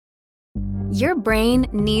Your brain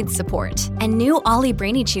needs support, and new Ollie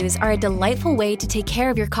Brainy Chews are a delightful way to take care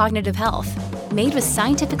of your cognitive health. Made with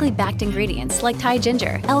scientifically backed ingredients like Thai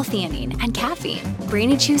ginger, L-theanine, and caffeine,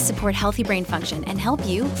 Brainy Chews support healthy brain function and help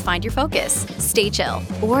you find your focus, stay chill,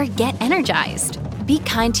 or get energized. Be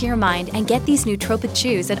kind to your mind and get these nootropic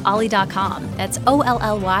chews at ollie.com. That's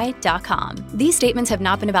OLLY.com. These statements have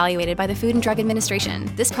not been evaluated by the Food and Drug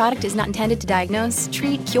Administration. This product is not intended to diagnose,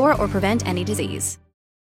 treat, cure, or prevent any disease.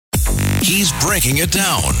 He's breaking it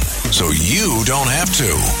down so you don't have to.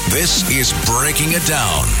 This is Breaking It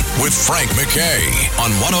Down with Frank McKay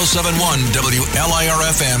on 107.1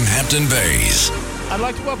 WLIR-FM Hampton Bays. I'd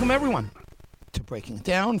like to welcome everyone to Breaking It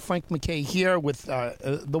Down. Frank McKay here with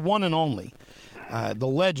the one and only, the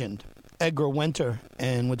legend, Edgar Winter,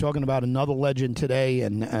 and we're talking about another legend today,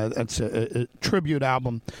 and that's a tribute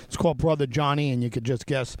album. It's called Brother Johnny, and you could just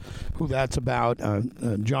guess who that's about.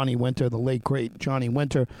 Johnny Winter, the late great Johnny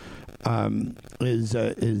Winter, is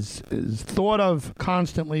thought of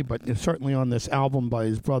constantly, but certainly on this album by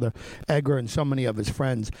his brother Edgar and so many of his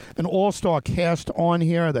friends. An all-star cast on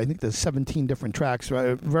here. I think there's 17 different tracks,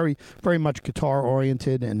 very, very much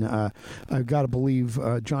guitar-oriented, and I've got to believe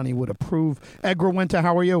Johnny would approve. Edgar Winter,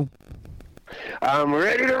 how are you? I'm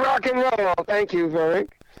ready to rock and roll. Thank you,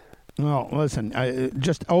 Frank. Well, listen,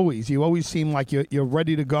 you always seem like you're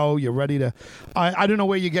ready to go. You're ready to. I don't know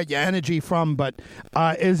where you get your energy from, but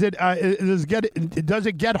does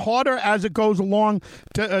it get harder as it goes along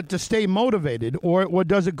to stay motivated, or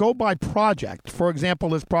does it go by project? For example,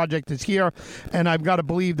 this project is here, and I've got to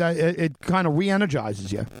believe that it kind of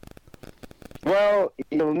re-energizes you. Well,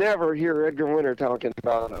 you'll never hear Edgar Winter talking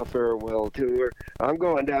about a farewell tour. I'm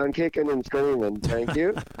going down kicking and screaming, thank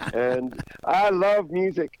you. And I love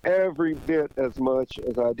music every bit as much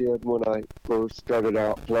as I did when I first started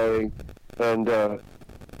out playing. And,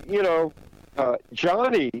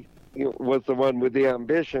 Johnny was the one with the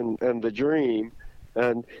ambition and the dream.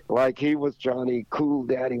 And like he was Johnny Cool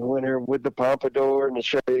Daddy Winter with the pompadour and the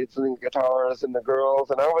shades and the guitars and the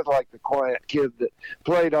girls, and I was like the quiet kid that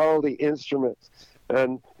played all the instruments,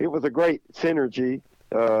 and it was a great synergy.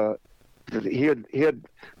 He'd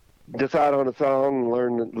decide on a song and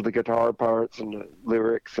learn the guitar parts and the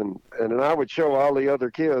lyrics, and I would show all the other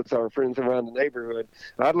kids, our friends around the neighborhood.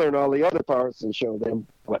 I'd learn all the other parts and show them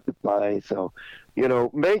what to play. So,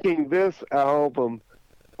 making this album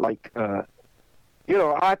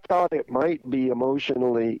I thought it might be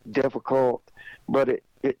emotionally difficult, but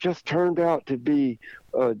it just turned out to be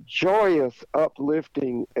a joyous,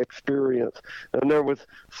 uplifting experience. And there was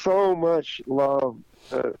so much love,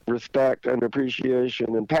 respect, and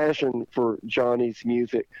appreciation and passion for Johnny's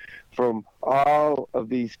music from all of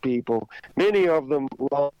these people, many of them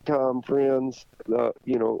longtime friends,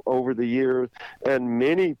 over the years, and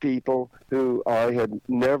many people who I had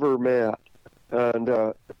never met. And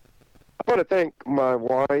I want to thank my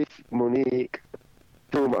wife, Monique,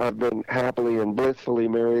 whom I've been happily and blissfully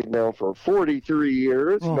married now for 43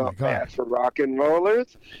 years, not bad for rock and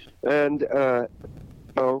rollers. And,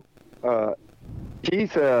 she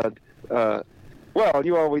said, well,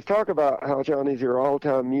 you always talk about how Johnny's your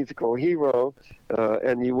all-time musical hero,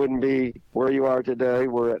 and you wouldn't be where you are today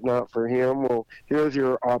were it not for him. Well, here's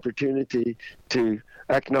your opportunity to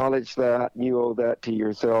acknowledge that. You owe that to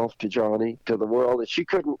yourself, to Johnny, to the world. And she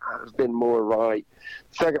couldn't have been more right.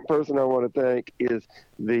 Second person I want to thank is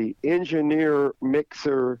the engineer,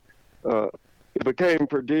 mixer, became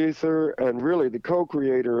producer, and really the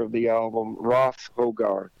co-creator of the album, Ross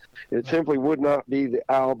Hogarth. It simply would not be the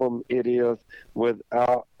album it is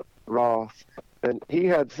without Ross. And he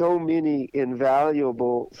had so many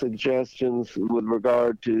invaluable suggestions with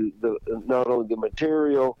regard to not only the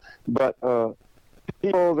material, but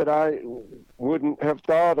people that I wouldn't have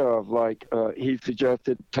thought of, like he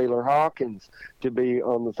suggested Taylor Hawkins to be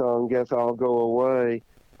on the song Guess I'll Go Away.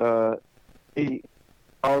 He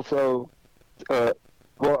also,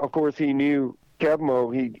 of course, he knew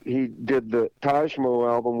Kebmo. He did the Taj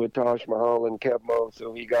album with Taj Mahal and Kebmo,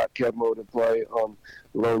 so he got Kebmo to play on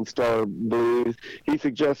Lone Star Blues. He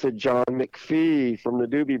suggested John McPhee from the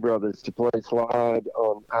Doobie Brothers to play slide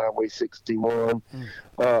on Highway 61.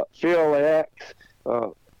 Phil X,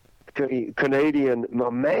 Canadian,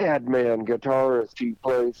 a madman guitarist who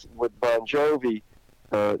plays with Bon Jovi,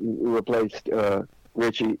 replaced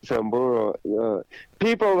Richie Sambora.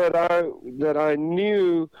 People that I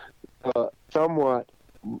knew somewhat,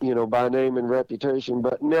 by name and reputation,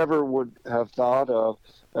 but never would have thought of.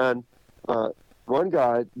 And one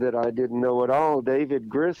guy that I didn't know at all, David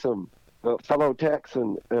Grissom, a fellow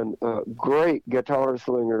Texan and great guitar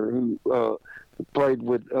slinger who played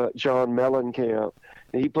with John Mellencamp.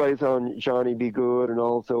 He plays on Johnny Be Good and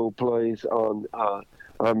also plays on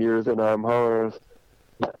I'm Yours and I'm Hers.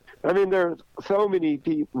 I mean, there's so many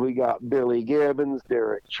people. We got Billy Gibbons,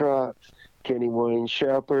 Derek Trucks, Kenny Wayne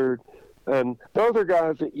Shepherd, and those are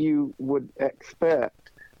guys that you would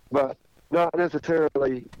expect, but not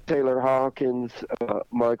necessarily Taylor Hawkins,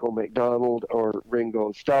 Michael McDonald, or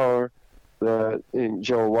Ringo Starr. And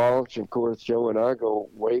Joe Walsh, of course. Joe and I go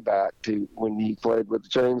way back to when he played with the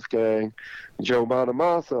James Gang. Joe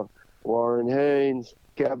Bonamassa, Warren Haynes,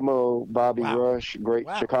 Kev Moe, Bobby Rush, great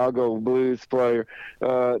Chicago blues player,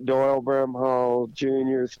 Doyle Bramhall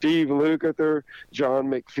Jr., Steve Lukather, John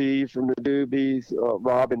McPhee from the Doobies,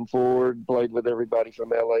 Robin Ford, played with everybody from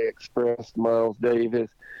LA Express, Miles Davis,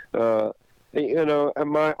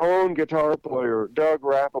 and my own guitar player, Doug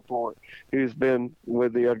Rappaport, who's been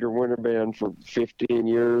with the Edgar Winter Band for 15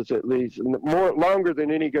 years at least, longer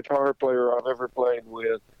than any guitar player I've ever played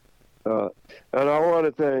with. And I want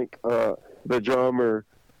to thank the drummer,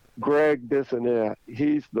 Greg Bissonette.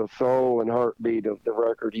 He's the soul and heartbeat of the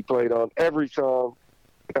record. He played on every song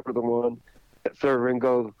except for the one that Sir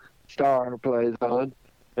Ringo Starr plays on,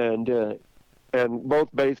 and both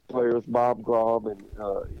bass players, Bob Grob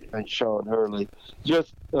and Sean Hurley.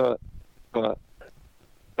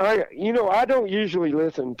 I don't usually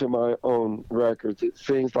listen to my own records. It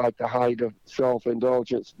seems like the height of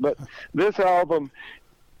self-indulgence. But this album,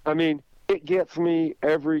 I mean, it gets me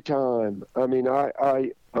every time. I mean,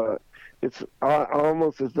 it's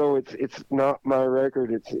almost as though it's not my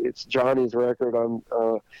record. It's Johnny's record. I'm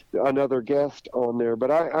another guest on there, but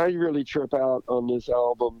I really trip out on this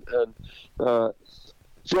album, and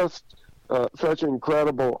just such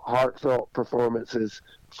incredible heartfelt performances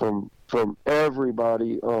from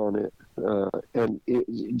everybody on it, and it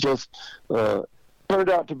just turned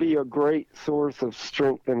out to be a great source of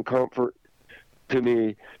strength and comfort to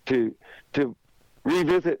me to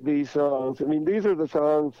revisit these songs. I mean, these are the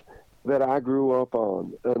songs that I grew up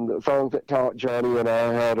on, and the songs that taught Johnny and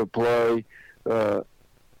I how to play.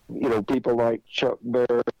 People like Chuck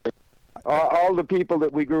Berry, all the people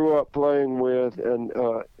that we grew up playing with, and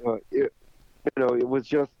it was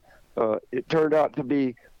just it turned out to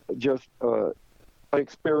be just an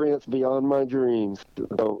experience beyond my dreams.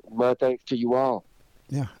 So my thanks to you all.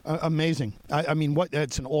 Yeah, amazing. I mean,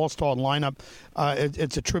 it's an all-star lineup.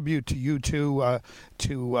 It's a tribute to you two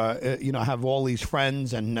to have all these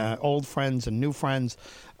friends and old friends and new friends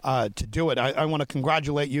to do it. I want to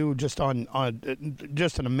congratulate you just on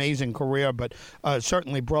just an amazing career, but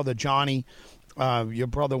certainly brother Johnny. Your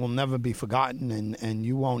brother will never be forgotten, and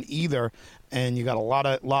you won't either. And you got a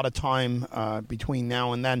lot of time between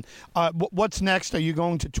now and then. What's next? Are you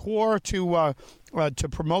going to tour to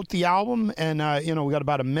promote the album? And we got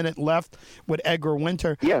about a minute left with Edgar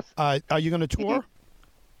Winter. Yes. Are you going to tour?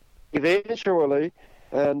 Eventually,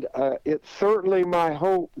 and it's certainly my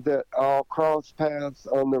hope that I'll cross paths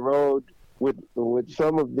on the road with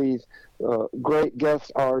some of these great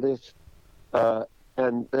guest artists.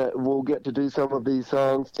 And we'll get to do some of these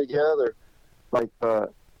songs together. Like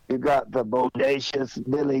you got the bodacious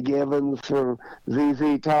Billy Gibbons from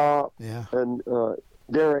ZZ Top, and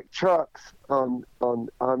Derek Trucks on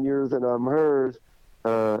I'm Yours and I'm Hers,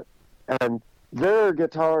 and their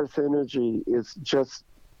guitar synergy is just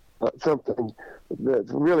something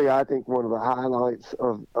that's really, I think, one of the highlights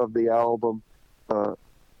of the album.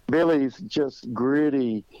 Billy's just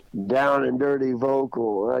gritty, down and dirty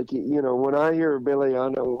vocal. Like, when I hear Billy, I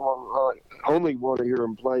know I only want to hear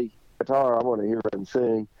him play guitar. I want to hear him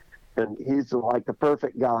sing. And he's like the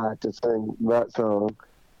perfect guy to sing that song.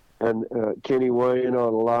 And Kenny Wayne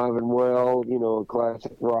on Alive and Well, a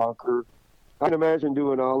classic rocker. I can imagine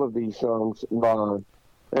doing all of these songs live.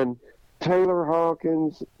 And Taylor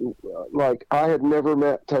Hawkins, like, I had never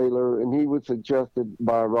met Taylor, and he was suggested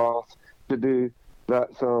by Ross to do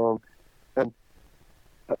that song, and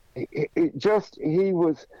he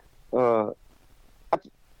was I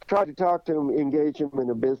tried to talk to him, engage him in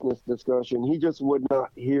a business discussion. He just would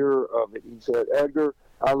not hear of it. He said, Edgar,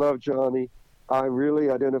 I love Johnny, I really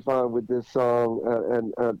identify with this song,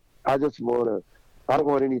 and I don't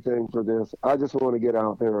want anything for this. I just want to get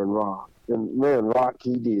out there and rock. And man, rock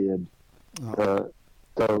he did.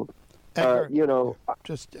 Edgar,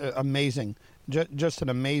 just amazing. Just an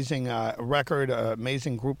amazing record,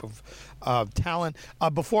 amazing group of talent.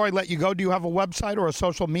 Before I let you go, do you have a website or a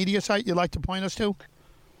social media site you'd like to point us to?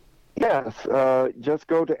 Yes, just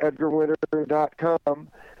go to edgarwinter.com,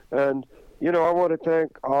 and I want to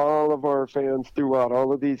thank all of our fans throughout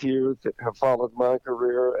all of these years that have followed my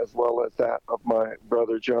career as well as that of my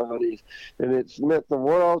brother Johnny's. And it's meant the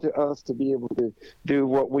world to us to be able to do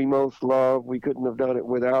what we most love. We couldn't have done it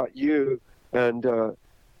without you. And I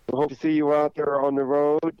hope to see you out there on the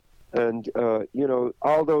road. And,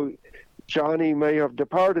 although Johnny may have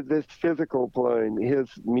departed this physical plane, his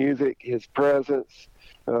music, his presence,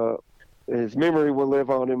 his memory will live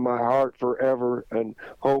on in my heart forever. And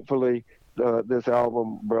hopefully this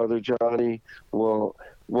album, Brother Johnny, will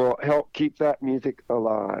help keep that music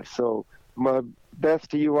alive. So my best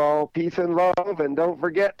to you all. Peace and love. And don't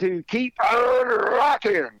forget to keep on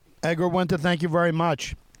rocking. Edgar Winter, thank you very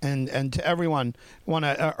much. And to everyone, I want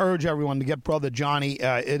to urge everyone to get Brother Johnny.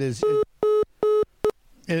 It's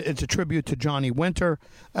a tribute to Johnny Winter.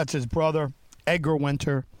 That's his brother, Edgar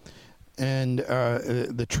Winter, and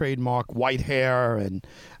the trademark white hair. And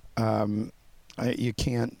you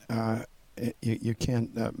can't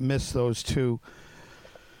miss those two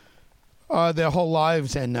their whole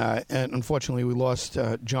lives. And unfortunately, we lost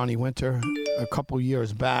Johnny Winter a couple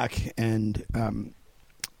years back, and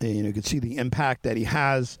you could see the impact that he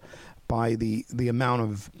has by the amount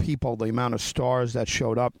of people, the amount of stars that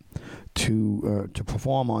showed up to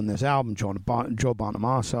perform on this album. Joe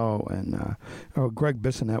Bonamassa and Greg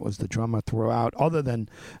Bissonette was the drummer throughout, other than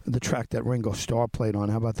the track that Ringo Starr played on.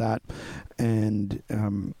 How about that? And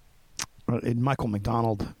Michael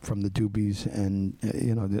McDonald from the Doobies,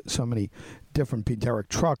 and so many different Derek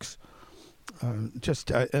Trucks.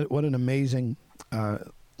 What an amazing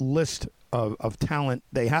list of talent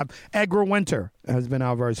they have. Edgar Winter has been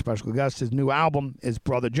our very special guest. His new album is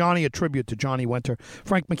Brother Johnny, a tribute to Johnny Winter.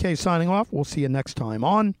 Frank McKay signing off. We'll see you next time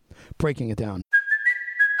on Breaking It Down.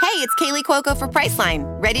 Hey, it's Kaylee Cuoco for Priceline.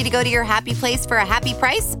 Ready to go to your happy place for a happy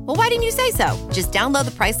price? Well, why didn't you say so? Just download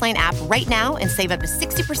the Priceline app right now and save up to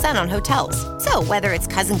 60% on hotels. So whether it's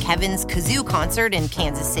Cousin Kevin's Kazoo Concert in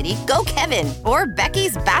Kansas City, go Kevin, or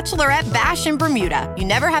Becky's Bachelorette Bash in Bermuda, you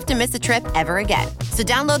never have to miss a trip ever again. So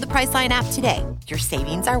download the Priceline app today. Your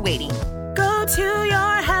savings are waiting. Go to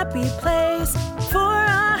your happy place for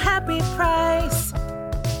a happy price.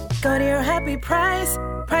 Go to your happy price,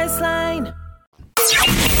 Priceline.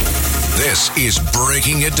 This is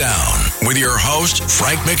Breaking It Down with your host,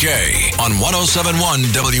 Frank McKay, on 107.1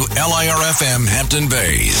 WLIR-FM Hampton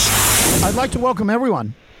Bays. I'd like to welcome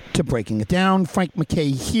everyone to Breaking It Down. Frank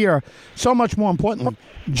McKay here. So much more importantly,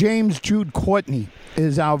 James Jude Courtney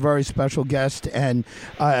is our very special guest, and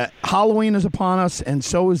Halloween is upon us, and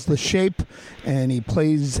so is The Shape, and he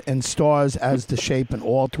plays and stars as The Shape in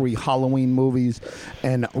all three Halloween movies.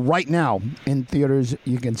 And right now in theaters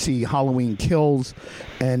you can see Halloween Kills,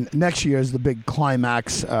 and next year is the big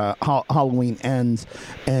climax, Halloween Ends.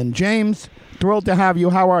 And James, thrilled to have you.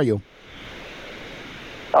 How are you?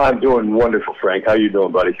 I'm doing wonderful, Frank. How you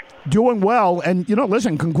doing, buddy? Doing well. And,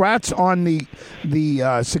 listen, congrats on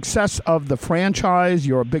the success of the franchise.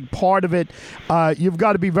 You're a big part of it. You've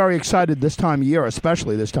got to be very excited this time of year,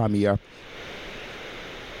 especially this time of year.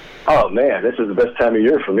 Oh, man, this is the best time of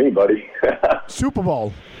year for me, buddy. Super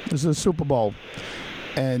Bowl. This is Super Bowl.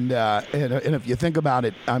 And if you think about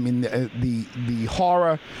it, I mean, the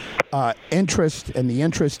horror interest and the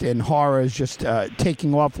interest in horror is just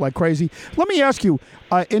taking off like crazy. Let me ask you,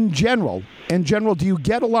 in general, do you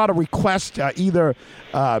get a lot of requests either,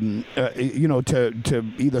 to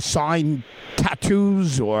either sign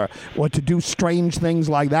tattoos or to do strange things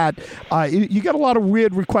like that? You get a lot of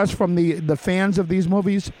weird requests from the fans of these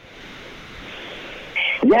movies?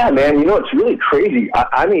 Yeah, man, it's really crazy.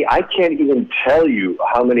 I mean, I can't even tell you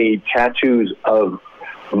how many tattoos of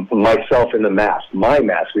myself in the mask, my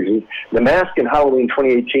mask. Because the mask in Halloween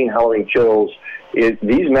 2018, Halloween Kills,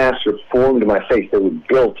 these masks are formed in my face. They were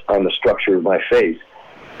built on the structure of my face.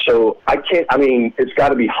 So it's got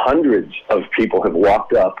to be hundreds of people have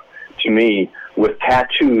walked up to me with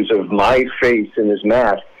tattoos of my face in this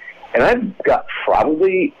mask. And I've got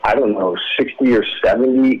probably, 60 or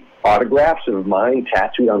 70 autographs of mine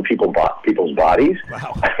tattooed on people's bodies.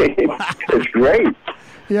 Wow. It's great.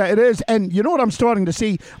 Yeah, it is. And you know what I'm starting to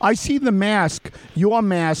see? I see the mask, your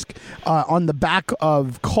mask, on the back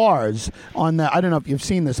of cars. I don't know if you've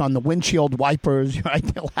seen this, on the windshield wipers. Right?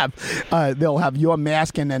 They'll have your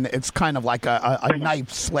mask, and then it's kind of like a knife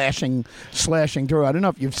slashing through. I don't know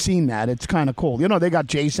if you've seen that. It's kind of cool. They got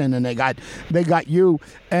Jason and they got you,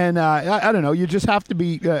 and I don't know. You just have to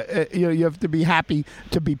be you have to be happy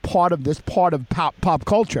to be part of this part of pop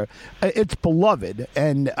culture. It's beloved,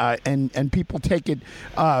 and people take it.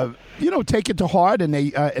 Take it to heart, and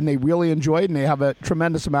they really enjoy it, and they have a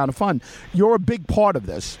tremendous amount of fun. You're a big part of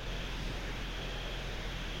this.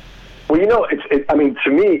 Well, I mean,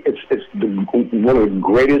 to me, it's one of the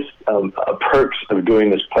greatest perks of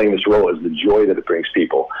playing this role is the joy that it brings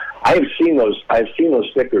people. I've seen those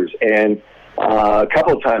stickers, and a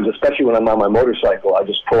couple of times, especially when I'm on my motorcycle, I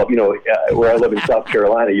just pull up. Where I live in South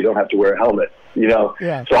Carolina, you don't have to wear a helmet.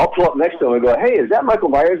 Yeah. So I'll pull up next to them and go, "Hey, is that Michael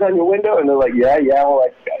Myers on your window?" And they're like, "Yeah." Well,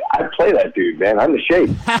 I play that dude, man. I'm the Shape.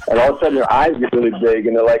 And all of a sudden, their eyes get really big,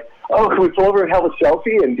 and they're like, "Oh, can we pull over and have a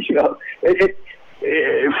selfie?" And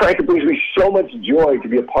Frank, it brings me so much joy to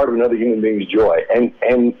be a part of another human being's joy, and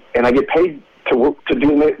I get paid to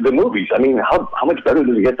do the movies. I mean, how much better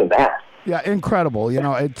does it get than that? Yeah, incredible.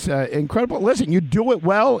 It's incredible. Listen, you do it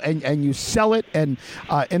well, and you sell it, and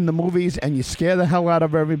in the movies, and you scare the hell out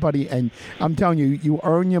of everybody. And I'm telling you, you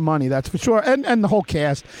earn your money. That's for sure. And the whole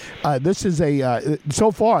cast. This is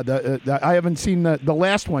so far. I haven't seen the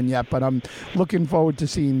last one yet, but I'm looking forward to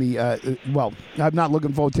seeing I'm not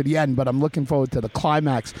looking forward to the end, but I'm looking forward to the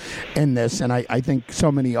climax in this. And I think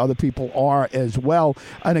so many other people are as well.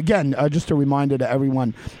 And again, just a reminder to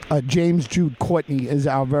everyone, James Jude Courtney is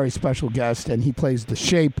our very special guest, and he plays the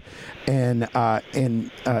Shape in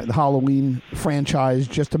the Halloween franchise.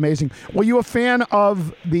 Just amazing. Were you a fan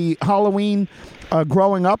of the Halloween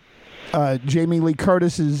growing up? Jamie Lee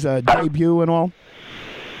Curtis's debut and all?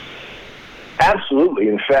 Absolutely.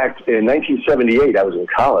 In fact, in 1978, I was in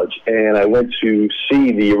college, and I went to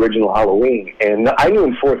see the original Halloween. And I knew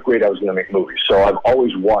in fourth grade I was going to make movies, so I've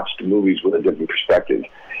always watched movies with a different perspective.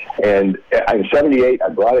 And in 78, I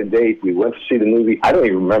brought a date. We went to see the movie. I don't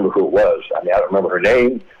even remember who it was. I mean, I don't remember her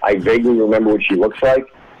name. I vaguely remember what she looks like.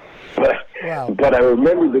 But I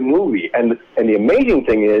remember the movie. And the amazing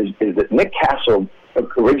thing is that Nick Castle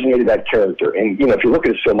originated that character. And, if you look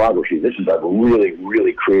at his filmography, this is a really,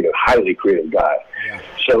 really creative, highly creative guy. Yeah.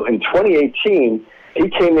 So in 2018, he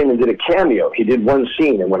came in and did a cameo. He did one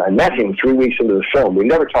scene. And when I met him 3 weeks into the film, we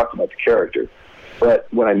never talked about the character. But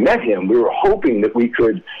when I met him, we were hoping that we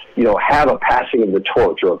could, have a passing of the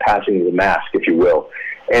torch or a passing of the mask, if you will.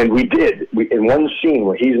 And we did. In one scene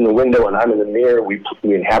where he's in the window and I'm in the mirror, we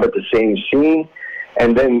inhabit the same scene.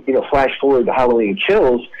 And then, flash forward to Halloween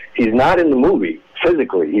Kills, he's not in the movie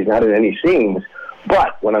physically. He's not in any scenes.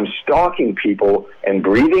 But when I'm stalking people and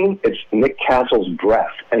breathing, it's Nick Castle's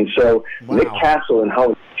breath. And so Nick Castle in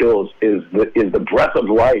Halloween Kills is the breath of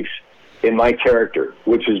life in my character,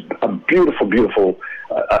 which is a beautiful, beautiful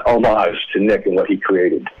homage to Nick and what he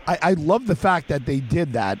created. I love the fact that they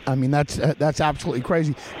did that. I mean, that's absolutely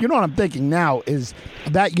crazy. You know what I'm thinking now is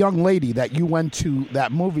that young lady that you went to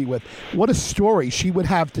that movie with, what a story she would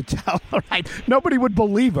have to tell, right? Nobody would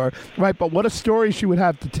believe her, right? But what a story she would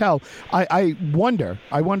have to tell. I wonder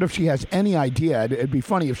if she has any idea. It'd be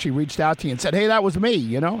funny if she reached out to you and said, "Hey, that was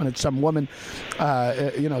me," and it's some woman,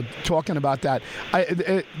 talking about that.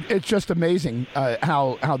 It's just amazing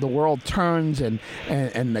how the world turns and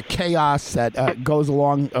the chaos that goes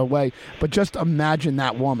along a way. But just imagine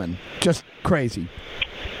that woman. Just crazy.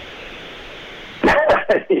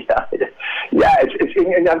 Yeah.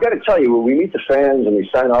 And I've got to tell you, when we meet the fans and we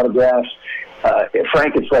sign autographs,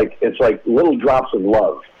 Frank, it's like little drops of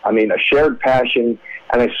love. I mean, a shared passion.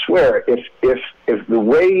 And I swear, if the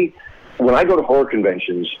way, when I go to horror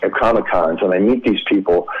conventions and Comic-Cons and I meet these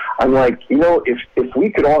people, I'm like, if we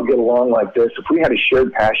could all get along like this, if we had a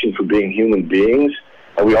shared passion for being human beings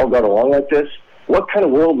and we all got along like this, what kind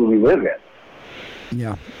of world would we live in?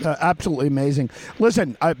 Yeah, absolutely amazing.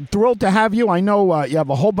 Listen, I'm thrilled to have you. I know you have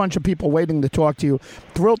a whole bunch of people waiting to talk to you.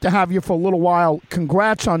 Thrilled to have you for a little while.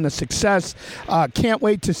 Congrats on the success. Can't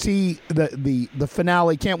wait to see the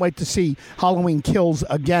finale. Can't wait to see Halloween Kills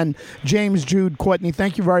again. James Jude Courtney,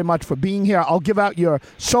 thank you very much for being here. I'll give out your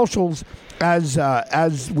socials as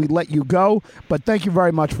we let you go, but thank you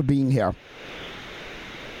very much for being here.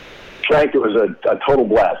 Frank, it was a total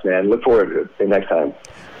blast, man. Look forward to it next time.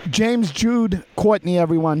 James Jude Courtney,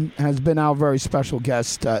 everyone, has been our very special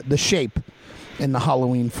guest, the Shape in the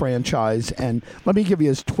Halloween franchise. And let me give you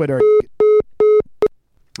his Twitter.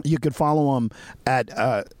 You could follow him at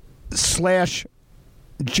 /James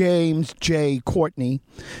J. Courtney.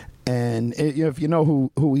 And if you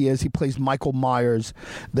know who he is, he plays Michael Myers,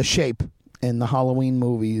 the Shape, in the Halloween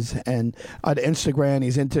movies. And at Instagram,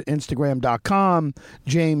 he's into Instagram.com,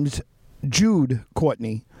 James Jude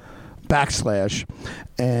Courtney. /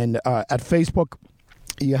 and at Facebook,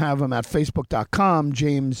 you have him at Facebook.com,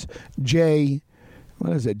 James J.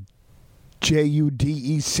 What is it?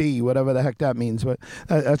 Judec, whatever the heck that means. But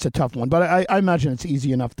that's a tough one. But I imagine it's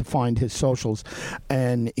easy enough to find his socials,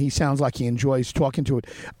 and he sounds like he enjoys talking to it.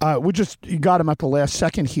 You got him at the last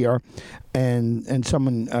second here, and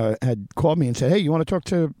someone had called me and said, "Hey, you want to talk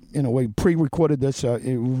to?" We pre-recorded this.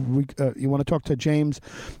 You want to talk to James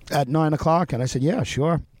at 9:00? And I said, "Yeah,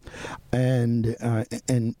 sure." And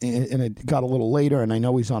it got a little later, and I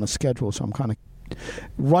know he's on a schedule, so I'm kind of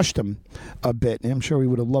rushed him a bit. And I'm sure he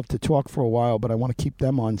would have loved to talk for a while, but I want to keep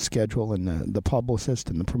them on schedule, and the publicist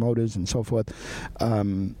and the promoters and so forth.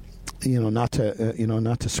 Not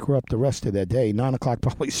to screw up the rest of their day. 9:00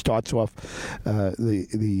 probably starts off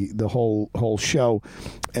the whole show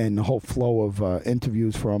and the whole flow of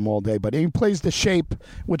interviews for him all day. But he plays The Shape,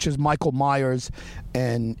 which is Michael Myers,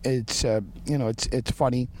 and it's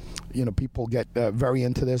funny. People get very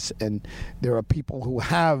into this, and there are people who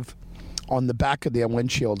have on the back of their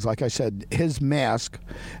windshields, like I said, his mask,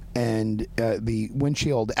 and the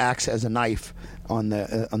windshield acts as a knife on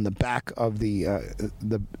the back of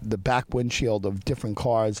the back windshield of different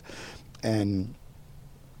cars, and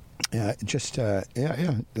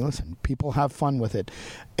listen, people have fun with it.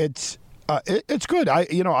 It's good.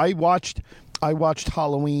 I watched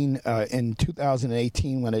Halloween in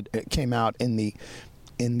 2018 when it came out in the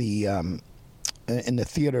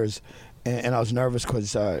theaters. And I was nervous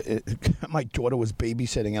because my daughter was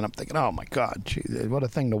babysitting, and I'm thinking, oh my God, gee, what a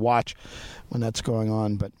thing to watch when that's going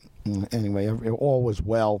on. But anyway, all was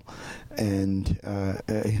well, and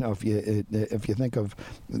if you think of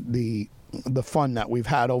the fun that we've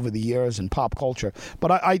had over the years in pop culture,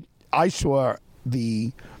 but I saw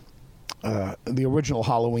the original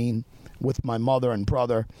Halloween with my mother and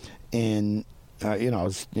brother, and I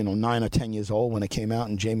was 9 or 10 years old when it came out,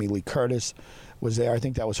 and Jamie Lee Curtis was there. I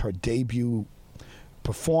think that was her debut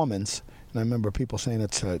performance, and I remember people saying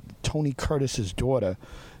it's Tony Curtis's daughter,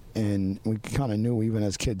 and we kind of knew even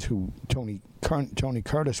as kids who Tony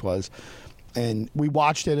Curtis was, and we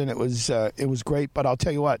watched it, and it was great. But I'll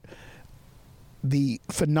tell you what, the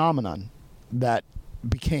phenomenon that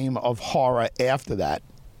became of horror after that,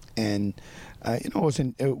 and it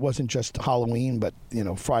wasn't just Halloween, but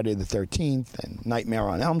Friday the 13th and Nightmare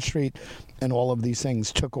on Elm Street, and all of these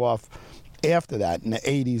things took off. After that, in the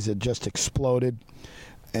 80s, it just exploded,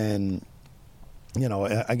 and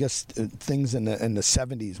I guess things in the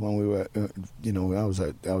 70s when we were, I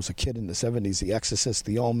was a kid in the 70s. The Exorcist,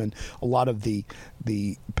 The Omen, a lot of the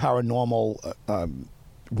paranormal,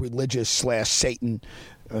 religious / Satan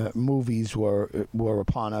movies were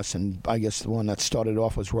upon us, and I guess the one that started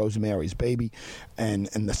off was Rosemary's Baby, and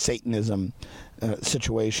the Satanism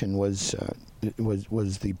situation was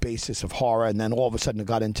the basis of horror, and then all of a sudden it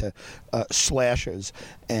got into slashers,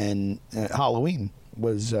 and Halloween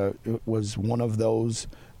was one of those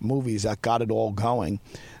movies that got it all going,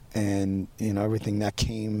 and everything that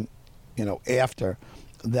came after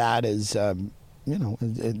that is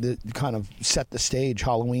it kind of set the stage.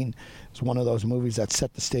 Halloween is one of those movies that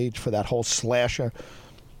set the stage for that whole slasher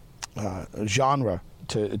genre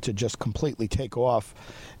to just completely take off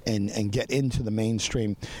and get into the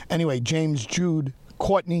mainstream. Anyway, James Jude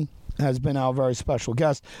Courtney has been our very special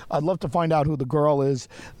guest. I'd love to find out who the girl is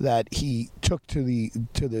that he took to the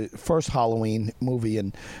first Halloween movie,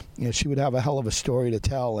 and she would have a hell of a story to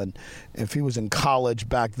tell. And if he was in college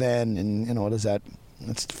back then, and what is that?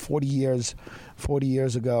 It's 40 years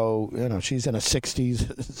ago. She's in her 60s,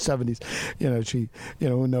 70s. She,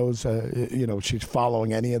 who knows? She's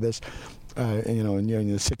following any of this. In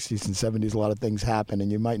the 60s and 70s, a lot of things happen,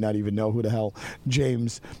 and you might not even know who the hell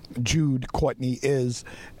James Jude Courtney is,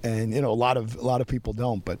 and a lot of people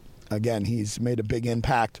don't. But again, he's made a big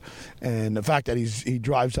impact, and the fact that he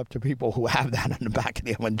drives up to people who have that on the back of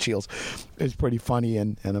their windshields is pretty funny,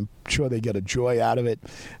 and I'm sure they get a joy out of it,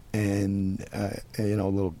 and a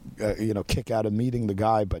little kick out of meeting the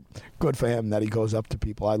guy. But good for him that he goes up to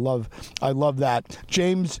people. I love that.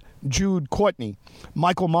 James Jude Courtney,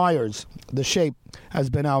 Michael Myers, The Shape,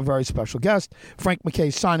 has been our very special guest. Frank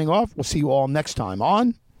McKay signing off. We'll see you all next time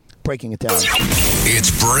on Breaking It Down.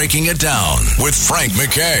 It's Breaking It Down with Frank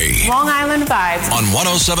McKay. Long Island Vibes. On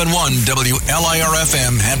 107.1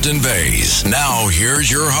 WLIR-FM Hampton Bays. Now,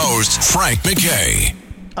 here's your host, Frank McKay.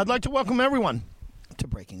 I'd like to welcome everyone to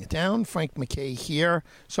Breaking It Down. Frank McKay here.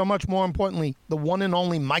 So much more importantly, the one and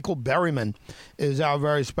only Michael Berryman is our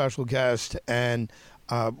very special guest. And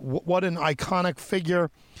what an iconic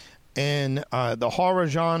figure in the horror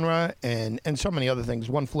genre and so many other things.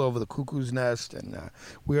 One Flew Over the Cuckoo's Nest and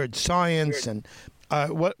Weird Science, and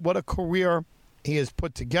what a career he has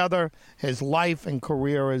put together. His life and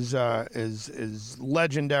career is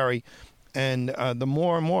legendary, and the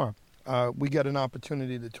more and more we get an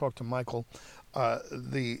opportunity to talk to Michael,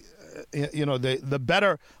 the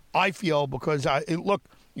better I feel, because look,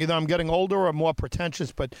 either I'm getting older or more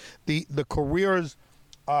pretentious, but the careers,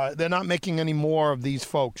 they're not making any more of these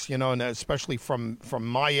folks, and especially from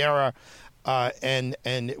my era,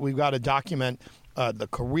 and we've got to document the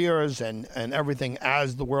careers and everything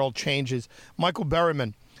as the world changes. Michael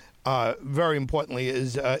Berryman, very importantly,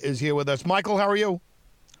 is here with us. Michael, how are you?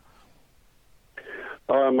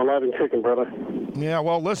 I'm alive and kicking, brother. Yeah,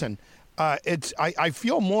 well, listen, I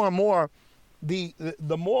feel more and more the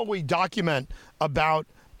more we document about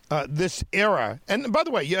this era, and by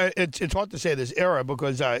the way, it's hard to say this era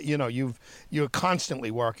because you're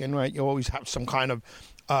constantly working, right? You always have some kind of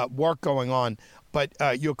work going on, but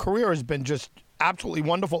your career has been just absolutely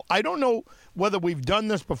wonderful. I don't know whether we've done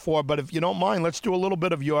this before, but if you don't mind, let's do a little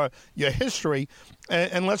bit of your history,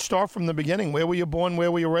 and let's start from the beginning. Where were you born?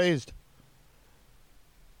 Where were you raised?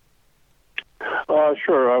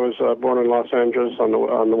 Sure. I was born in Los Angeles on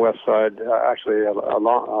the west side, actually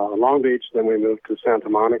Long Beach. Then we moved to Santa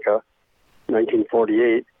Monica,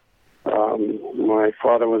 1948. My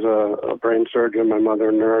father was a brain surgeon, my mother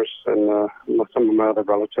a nurse, and some of my other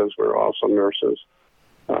relatives were also nurses.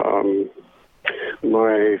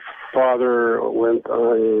 My father went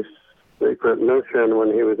on a secret mission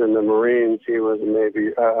when he was in the Marines. He was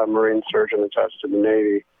a Marine surgeon attached to the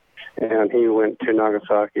Navy, and he went to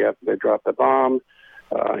Nagasaki after they dropped the bomb.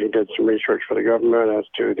 He did some research for the government as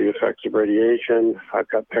to the effects of radiation. I've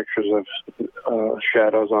got pictures of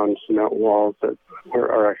shadows on cement walls that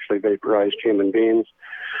are actually vaporized human beings.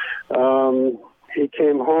 He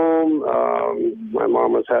came home. My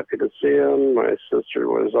mom was happy to see him. My sister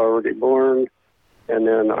was already born. And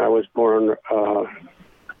then I was born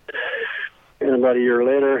and about a year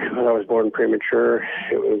later. I was born premature.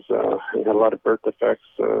 It had a lot of birth defects,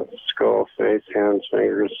 skull, face, hands,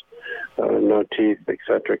 fingers, no teeth, et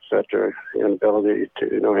cetera, inability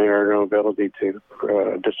to, no hair, no ability to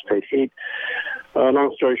dissipate heat.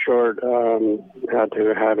 Long story short, had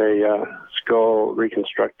to have a skull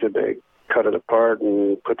reconstructed. They cut it apart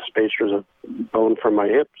and put spacers of bone from my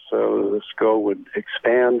hips so the skull would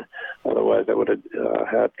expand. Otherwise, I would have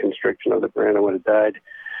had constriction of the brain. I would have died.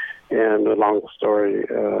 And the long story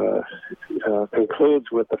concludes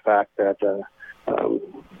with the fact that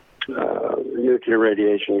nuclear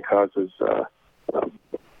radiation causes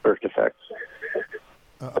birth defects.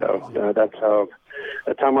 So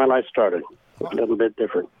that's how my life started. A little bit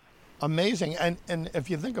different. Amazing, and if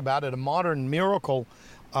you think about it, a modern miracle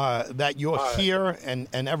that you're here and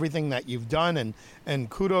everything that you've done, and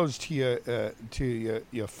kudos to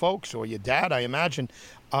your folks or your dad, I imagine,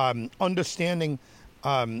 understanding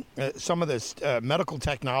some of this medical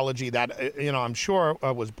technology that I'm sure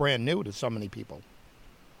was brand new to so many people.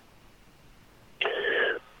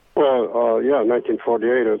 Well,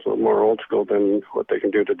 1948 is a little more old school than what they can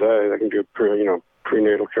do today. They can do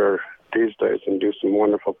prenatal care these days and do some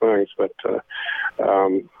wonderful things. But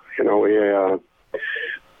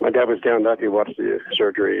my dad was down that he watched the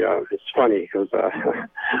surgery. It's funny because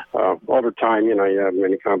over time, you have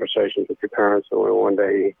many conversations with your parents. So one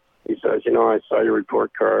day he says, I saw your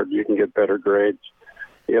report card. You can get better grades.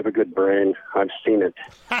 You have a good brain. I've seen it.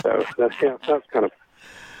 So that's kind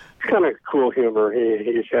of cool humor.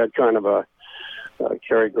 He's had kind of a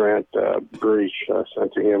Cary Grant British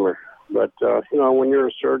sense of humor. But when you're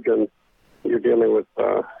a surgeon, you're dealing with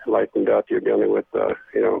life and death. You're dealing with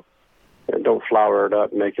and don't flower it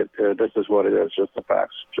up. Make it. This is what it is. Just the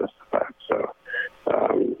facts. So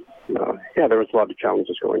there was a lot of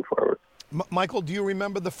challenges going forward. Michael, do you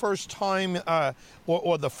remember the first time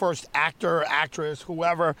or the first actor, actress,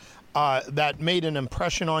 whoever that made an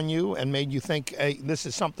impression on you and made you think, hey, this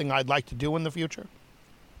is something I'd like to do in the future?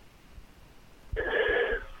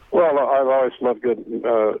 Well, I've always loved good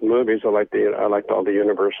movies. I liked all the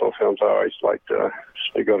Universal films. I always liked to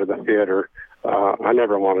go to the theater. I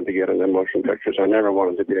never wanted to get into motion pictures. I never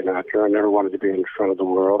wanted to be an actor. I never wanted to be in front of the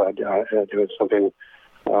world. I did something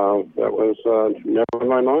that was never in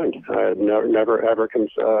my mind. I had never ever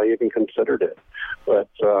even considered it. But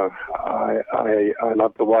I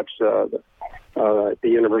love to watch the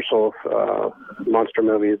Universal monster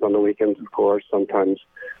movies on the weekends, of course. Sometimes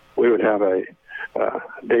we would have a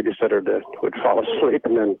babysitter that would fall asleep,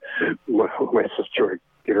 and then my sister would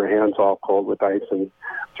get her hands all cold with ice and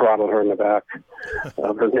throttle her in the back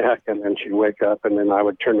of her neck, and then she'd wake up, and then I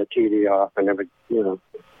would turn the TV off, and it would,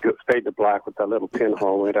 fade to black with that little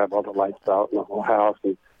pinhole. We'd have all the lights out in the whole house,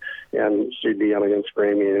 and she'd be yelling and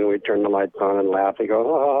screaming, and we'd turn the lights on and laugh and go,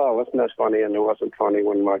 "Oh, wasn't that funny?" And it wasn't funny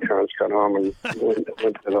when my parents got home and went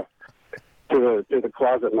to the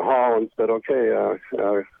closet in the hall and said, "Okay,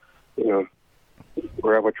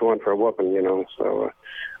 grab what you want for a whooping, So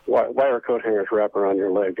why are coat hangers wrap around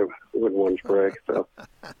your leg when one's break? So,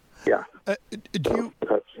 yeah. Do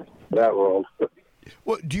That's that world.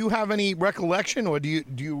 Well, do you have any recollection, or do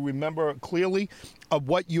you remember clearly of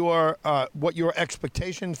what your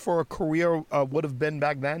expectations for a career would have been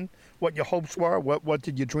back then? What your hopes were? What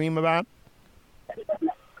did you dream about?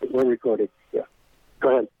 We're recording. Yeah,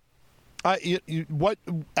 go ahead. What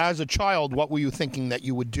as a child, what were you thinking that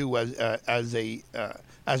you would do as a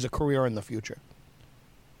career in the future?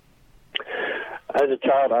 As a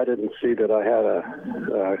child, I didn't see that I had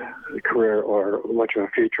a career or much of a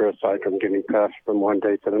future aside from getting passed from one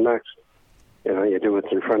day to the next. You do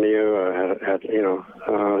what's in front of you. Had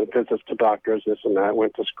visits to doctors, this and that.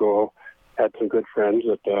 Went to school. Had some good friends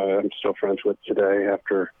that I'm still friends with today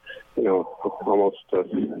after, almost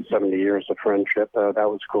 70 years of friendship. That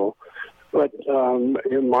was cool. But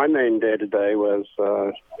my main day-to-day was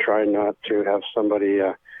trying not to have somebody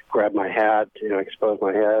grab my hat, expose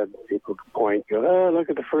my head. People could point, go, oh, look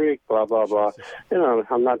at the freak, blah, blah, blah.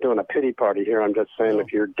 I'm not doing a pity party here. I'm just saying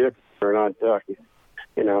if you're different or not duck,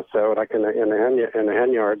 so like in the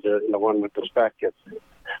hen yard, the one with the speck gets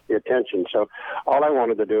the attention. So all I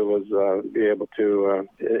wanted to do was be able to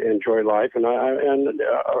enjoy life. And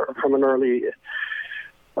from an early,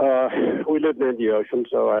 we lived near the ocean,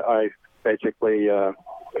 so I basically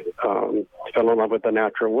fell in love with the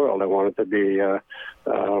natural world. I wanted to be a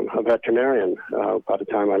veterinarian by the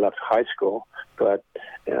time I left high school,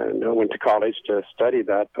 and I went to college to study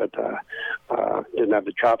that, but didn't have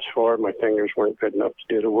the chops for it. My fingers weren't good enough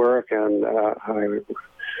to do the work, and I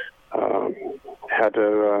had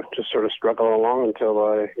to just sort of struggle along until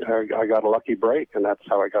I got a lucky break, and that's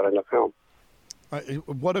how I got into film. I'd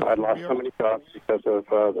lost so many jobs because of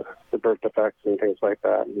the birth defects and things like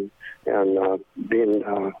that, and being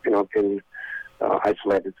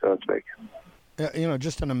isolated, so to speak.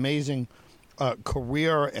 Just an amazing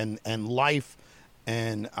career and life,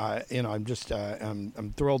 and I'm just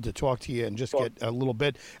I'm thrilled to talk to you and just get a little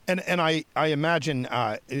bit. And I imagine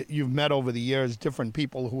you've met over the years different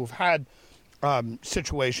people who have had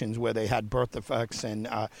situations where they had birth defects, and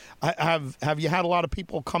have you had a lot of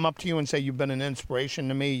people come up to you and say you've been an inspiration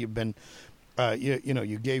to me? You've been,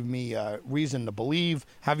 you gave me reason to believe.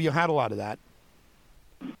 Have you had a lot of that?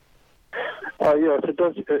 Yes, it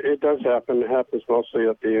does happen. It happens mostly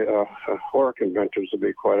at the horror conventions, to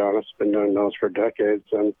be quite honest. Been doing those for decades,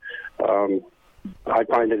 and I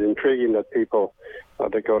find it intriguing that people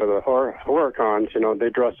that go to the horror cons, they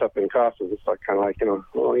dress up in costumes. It's kind of like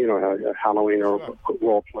Halloween or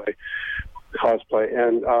role play, cosplay,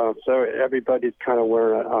 and so everybody's kind of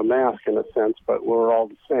wearing a mask in a sense, but we're all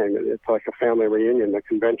the same. It's like a family reunion. The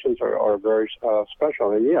conventions are very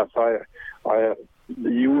special, and yes,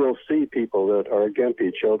 you will see people that are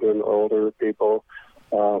gimpy, children, older people.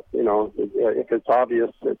 If it's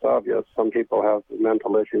obvious, it's obvious. Some people have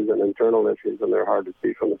mental issues and internal issues, and they're hard to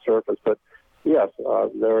see from the surface. But yes,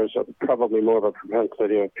 there is probably more of a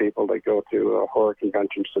propensity of people that go to horror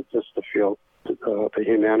conventions just to feel the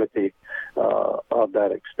humanity of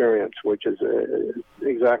that experience, which is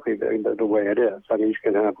exactly the way it is. I mean, you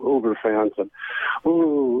can have uber fans and,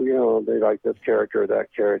 they like this character or that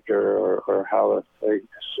character, or how they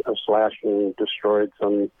slashed and destroyed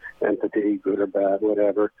some entity, good or bad,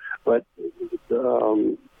 whatever. But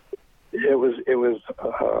it was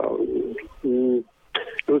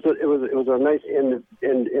a nice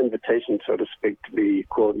invitation, so to speak, to be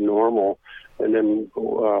quote normal, and then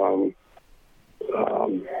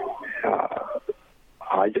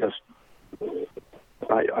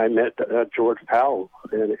I met George Powell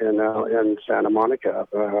in Santa Monica.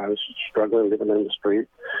 I was struggling, living in the street.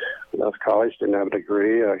 Left college, didn't have a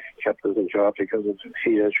degree. I kept losing jobs because of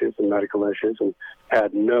heat issues and medical issues, and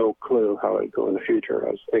had no clue how I'd go in the future.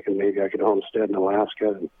 I was thinking maybe I could homestead in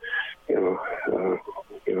Alaska, and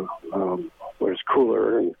where it's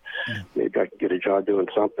cooler, and maybe I could get a job doing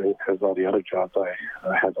something, because all the other jobs I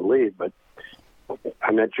had to leave. But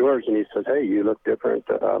I met George, and he said, "Hey, you look different.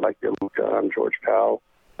 I like your look. I'm George Powell.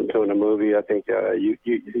 I'm doing a movie. I think you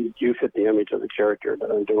fit the image of the character that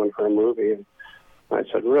I'm doing for a movie." And I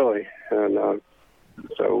said, "Really?" And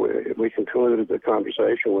so we concluded the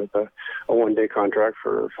conversation with a one-day contract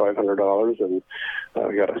for $500, and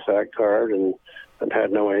I got a SAG card, and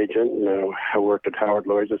had no agent. And I worked at Howard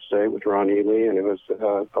Lloyd's estate with Ron Ely, and it was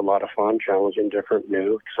a lot of fun, challenging, different,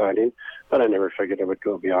 new, exciting. But I never figured I would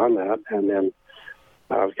go beyond that. And then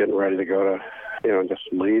I was getting ready to go to,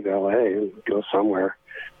 just leave L.A. and go somewhere.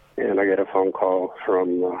 And I get a phone call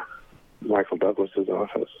from Michael Douglas's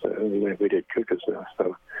office, and we did Cuckoo's Nest.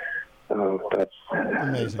 So that's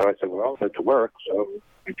amazing. So I said, well, it's work. So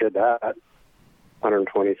we did that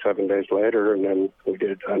 127 days later, and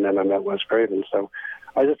then I met Wes Craven. So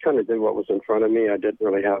I just kind of did what was in front of me. I didn't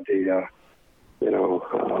really have the,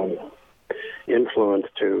 influence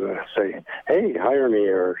to say, hey, hire me,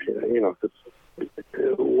 or,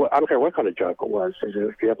 I don't care what kind of job it was.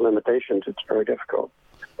 If you have limitations, it's very difficult.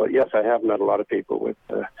 But yes, I have met a lot of people with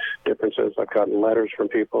differences. I've gotten letters from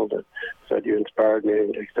people that said you inspired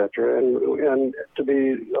me, et cetera. And to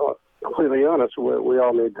be completely honest, we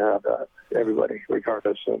all need to have that, everybody,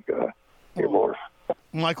 regardless of your morph.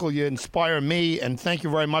 Michael, you inspire me, and thank you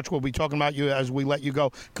very much. We'll be talking about you as we let you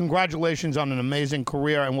go. Congratulations on an amazing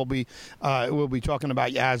career, and we'll be talking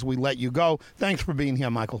about you as we let you go. Thanks for being here,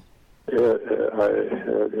 Michael.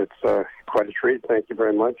 It's quite a treat. Thank you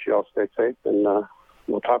very much. You all stay safe, and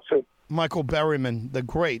we'll talk soon. Michael Berryman, the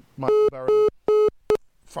great Michael Berryman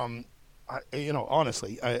from,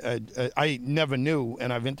 honestly, I never knew,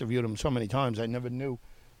 and I've interviewed him so many times, I never knew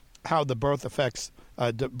how the birth defects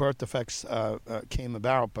came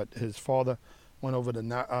about. But his father went over to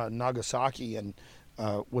Nagasaki and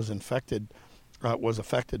was affected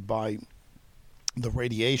by the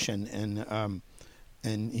radiation, and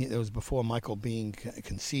it was before Michael being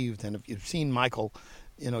conceived. And if you've seen Michael,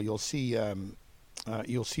 you'll see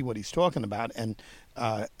what he's talking about, and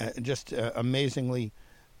just amazingly,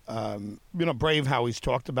 brave how he's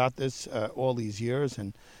talked about this all these years,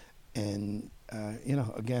 and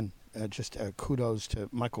again, just kudos to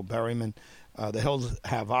Michael Berryman. The Hills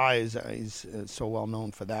Have Eyes. He's so well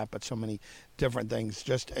known for that, but so many different things.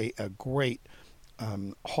 Just a great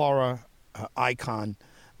horror icon,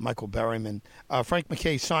 Michael Berryman. Frank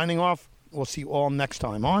McKay signing off. We'll see you all next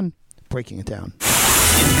time on Breaking It Down.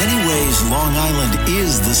 In many ways, Long Island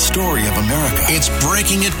is the story of America. It's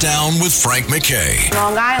Breaking It Down with Frank McKay.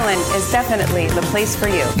 Long Island is definitely the place for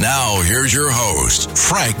you. Now, here's your host,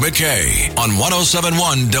 Frank McKay, on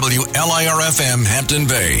 107.1 WLIR-FM, Hampton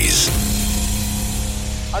Bays.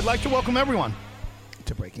 I'd like to welcome everyone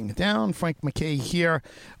to Breaking It Down. Frank McKay here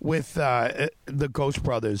with the Ghost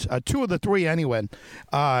Brothers. Two of the three, anyway.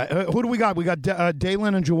 Who do we got? We got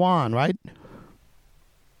Dalen and Juwan, right?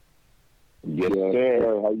 Yes,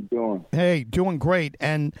 sir. How you doing? Hey, doing great.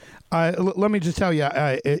 And let me just tell you,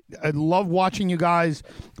 I love watching you guys.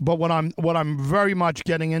 But what I'm very much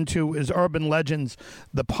getting into is Urban Legends,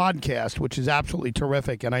 the podcast, which is absolutely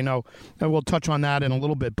terrific. And I know, and we'll touch on that in a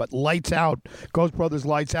little bit. But Lights Out, Ghost Brothers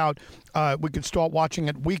Lights Out. We could start watching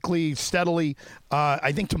it weekly, steadily.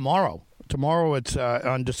 I think tomorrow. Tomorrow it's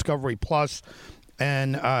on Discovery Plus.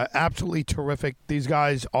 And absolutely terrific. These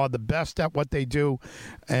guys are the best at what they do,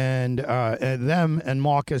 and them and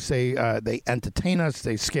Marcus, they entertain us.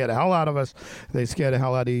 They scare the hell out of us. They scare the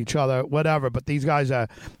hell out of each other. Whatever. But these guys are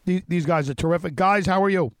terrific. Guys, how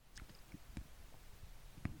are you?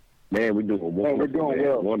 Man, we're doing wonderful. We're doing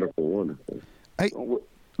well. Wonderful. Hey,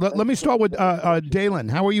 let me start with Dalen.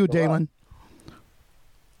 How are you, Dalen?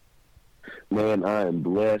 Man, I am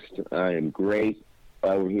blessed. I am great.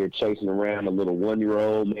 Over here chasing around a little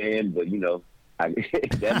 1-year-old, man, but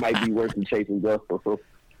that might be worse than chasing Ghost.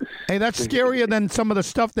 Hey, that's scarier than some of the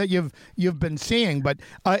stuff that you've been seeing. But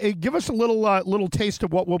give us a little taste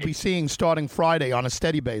of what we'll be seeing starting Friday on a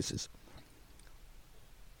steady basis.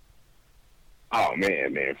 Oh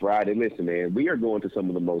man, Friday. Listen, man, we are going to some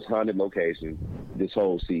of the most haunted locations this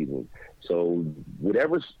whole season. So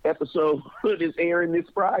whatever episode is airing this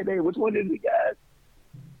Friday, which one is it, guys?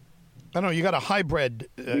 I don't know. You got a hybrid.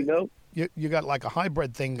 You got like a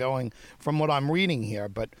hybrid thing going from what I'm reading here,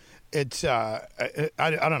 but it's I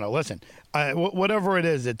don't know. Listen, whatever it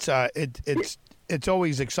is, it's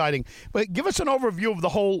always exciting. But give us an overview of the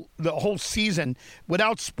whole season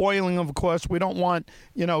without spoiling. Of course, we don't want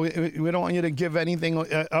we don't want you to give anything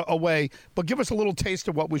away, but give us a little taste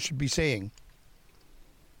of what we should be seeing.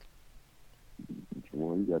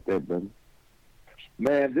 Well, you got that, brother.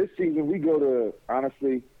 Man, this season we go to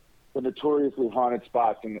honestly the notoriously haunted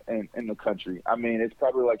spots in the country. I mean, it's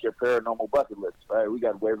probably like your paranormal bucket list, right? We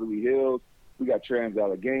got Waverly Hills, we got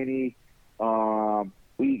Trans-Allegheny.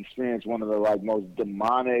 We experienced one of the most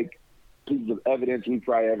demonic pieces of evidence we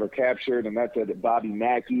probably ever captured, and that's at Bobby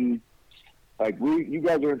Mackey. You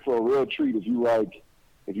guys are in for a real treat if you like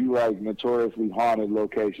notoriously haunted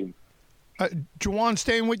locations. Juwan,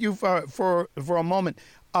 staying with you for a moment.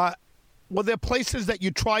 Were there places that you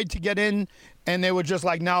tried to get in, and they were just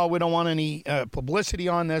like, no, we don't want any publicity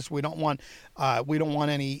on this. We don't want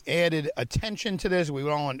any added attention to this. We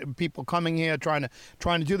don't want people coming here trying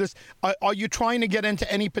to do this. Are you trying to get into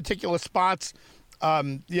any particular spots,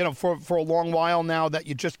 for a long while now that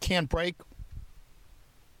you just can't break?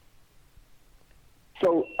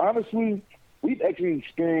 So honestly, we've actually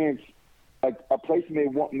experienced like a place may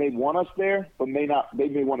want us there, but may not. They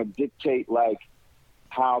may want to dictate like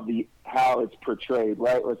how it's portrayed,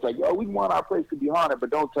 right? Or it's like, oh, we want our place to be haunted, but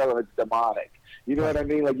don't tell them it's demonic. You know what I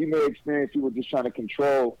mean? Like you may experience people just trying to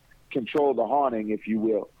control the haunting, if you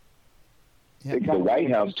will. Yeah. The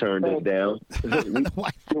White House turned us down.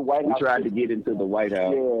 We tried to get into the White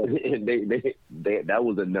House, and they that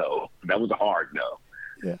was a no. That was a hard no.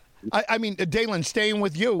 Yeah. I mean, Dalen, staying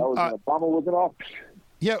with you. Obama was in office.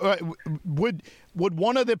 Yeah, would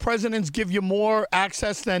one of the presidents give you more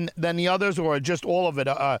access than the others, or just all of it?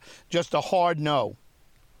 Just a hard no.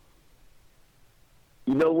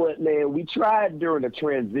 You know what, man? We tried during a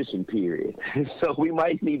transition period, so we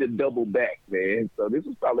might need to double back, man. So this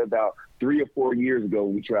was probably about 3 or 4 years ago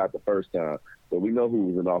when we tried the first time. So we know who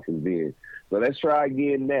was in office then. So let's try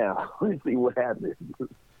again now. Let's see what happens.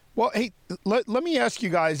 Well, hey, let me ask you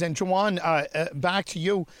guys, and Juwan, back to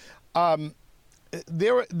you.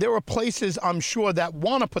 There are places, I'm sure, that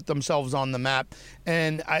want to put themselves on the map,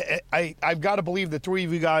 and I've got to believe the three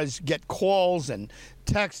of you guys get calls and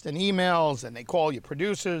text and emails, and they call your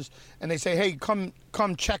producers, and they say, hey, come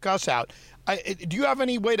check us out. Do you have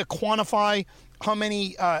any way to quantify how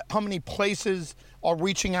many places are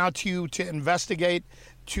reaching out to you to investigate,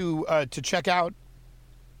 to check out?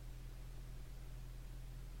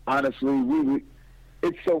 Honestly,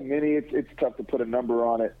 it's so many. It's tough to put a number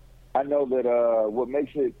on it. I know that what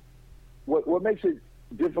makes it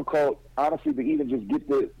difficult, honestly, to even just get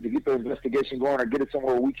the investigation going or get it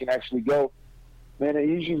somewhere where we can actually go. Man, it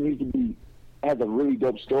usually needs to has a really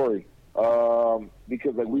dope story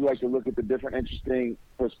because like we like to look at the different interesting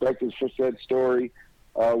perspectives for said story.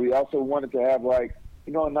 We also wanted to have like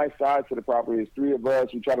a nice side to the property. There's 3 of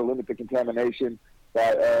us. We try to limit the contamination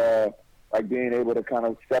by like being able to kind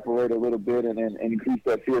of separate a little bit and increase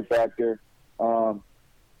that fear factor.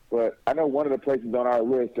 But I know one of the places on our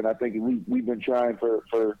list, and I think we've been trying for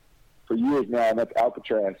years now, and that's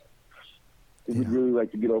Alcatraz. We'd really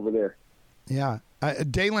like to get over there. Yeah,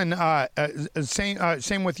 Dalen,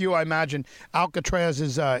 same with you. I imagine Alcatraz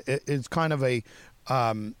is kind of a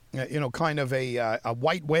a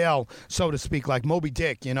white whale, so to speak, like Moby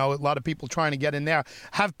Dick. A lot of people trying to get in there.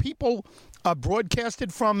 Have people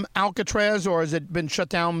broadcasted from Alcatraz, or has it been shut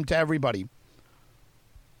down to everybody?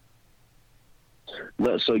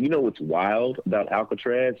 So what's wild about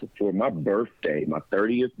Alcatraz? For my birthday, my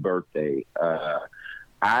 30th birthday,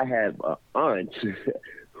 I have an aunt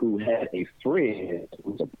who had a friend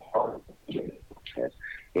who was a part of Alcatraz,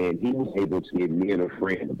 and he was able to give me and a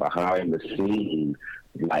friend a behind-the-scenes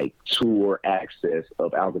tour access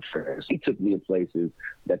of Alcatraz. He took me to places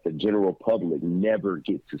that the general public never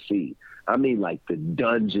get to see. I mean, like the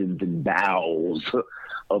dungeons and bowels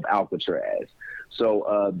of Alcatraz.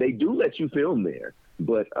 So they do let you film there,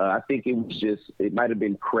 but I think it might have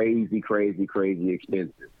been crazy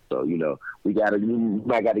expensive. So, we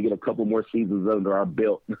might got to get a couple more seasons under our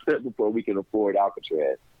belt before we can afford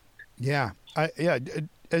Alcatraz. Yeah.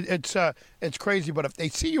 It's crazy, but if they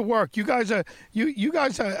see your work, you guys are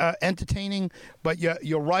entertaining, but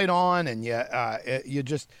you're right on, and you're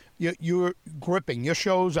gripping. Your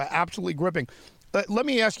shows are absolutely gripping. Let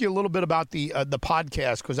me ask you a little bit about the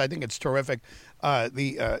podcast, because I think it's terrific.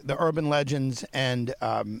 The Urban Legends, and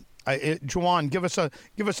Juwan, give us a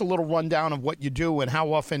little rundown of what you do and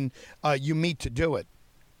how often you meet to do it.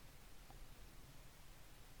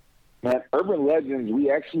 Man, Urban Legends,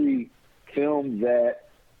 we actually filmed that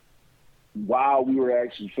while we were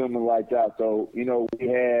actually filming Lights Out. So, we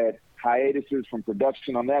had hiatuses from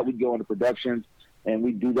production on that. We'd go into productions, and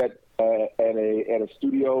we'd do that at a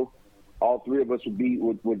studio. All 3 of us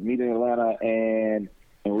would meet in Atlanta, and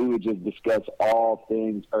we would just discuss all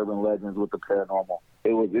things Urban Legends with the paranormal.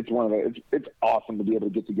 It's awesome to be able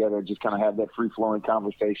to get together and just kind of have that free-flowing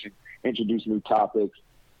conversation, introduce new topics,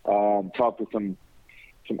 talk to some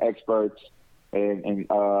experts, and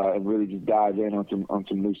really just dive in on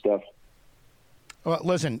some new stuff. Well,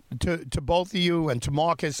 listen, to both of you and to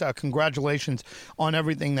Marcus, congratulations on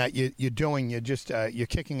everything that you're doing. You're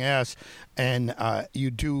kicking ass, and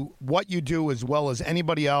you do what you do as well as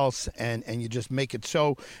anybody else, and you just make it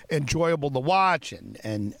so enjoyable to watch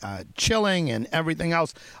and chilling and everything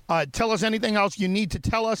else. Tell us anything else you need to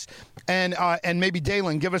tell us, and maybe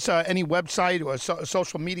Dalen, give us any website or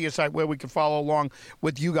social media site where we can follow along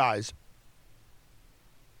with you guys.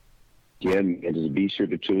 Yeah, and just be sure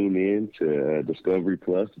to tune in to Discovery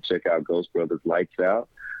Plus to check out Ghost Brothers Lights Out.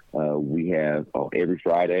 We have every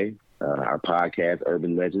Friday our podcast,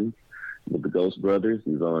 Urban Legends, with the Ghost Brothers.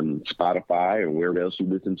 He's on Spotify and wherever else you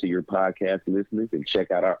listen to your podcast listeners, and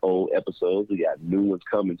check out our old episodes. We got new ones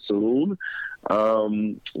coming soon.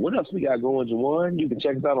 What else we got going, Juwan? You can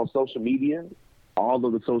check us out on social media. All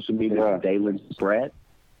of the social media, Dalen Spratt.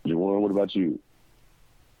 Juwan, what about you?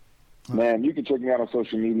 Man, you can check me out on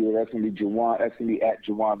social media. That's gonna be Juwan. That's gonna be at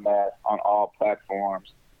Juwan Math on all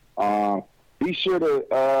platforms. Be sure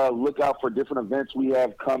to look out for different events we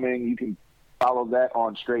have coming. You can follow that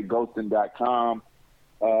on straightghosting.com.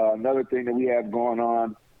 Another thing that we have going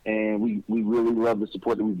on, and we really love the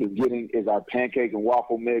support that we've been getting, is our pancake and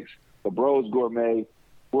waffle mix, the Bros Gourmet.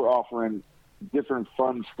 We're offering different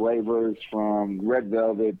fun flavors from red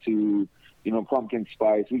velvet to pumpkin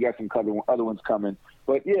spice. We got some other ones coming.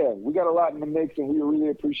 But, yeah, we got a lot in the mix, and we really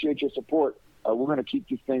appreciate your support. We're going to keep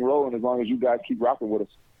this thing rolling as long as you guys keep rocking with us.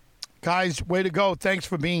 Guys, way to go. Thanks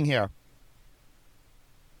for being here.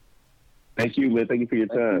 Thank you, man. Thank you for your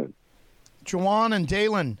time. Juwan and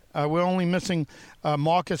Dalen, we're only missing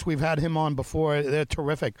Marcus. We've had him on before. They're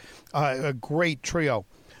terrific. A great trio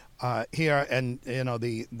here. And,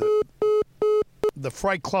 the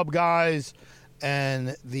Fright Club guys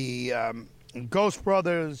and the Ghost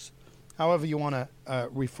Brothers, however you want to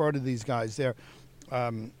refer to these guys, they're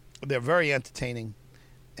very entertaining,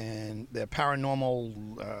 and they're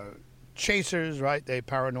paranormal chasers, right? They're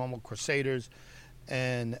paranormal crusaders,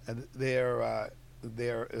 and they're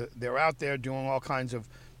out there doing all kinds of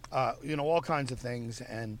things.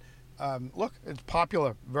 And look, it's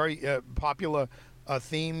popular, very popular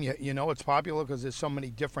theme. It's popular because there's so many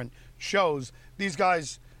different shows. These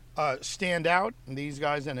guys stand out, and these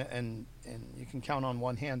guys, and you can count on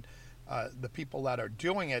one hand the people that are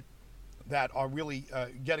doing it that are really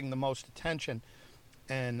getting the most attention.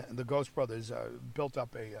 And the Ghost Brothers built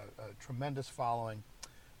up a tremendous following,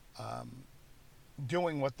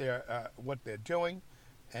 doing what they're doing,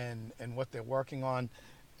 and what they're working on.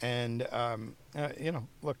 And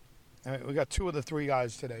look, we got two of the three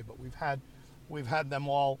guys today, but we've had them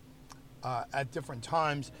all at different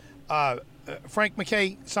times. Frank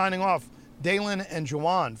McKay signing off. Dalen and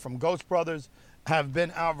Juwan from Ghost Brothers have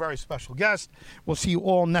been our very special guests. We'll see you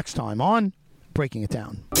all next time on Breaking It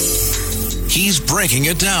Down. He's breaking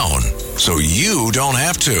it down, so you don't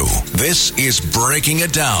have to. This is Breaking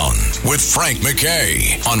It Down with Frank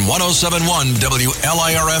McKay on 107.1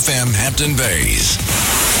 WLIR-FM Hampton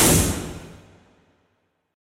Bays.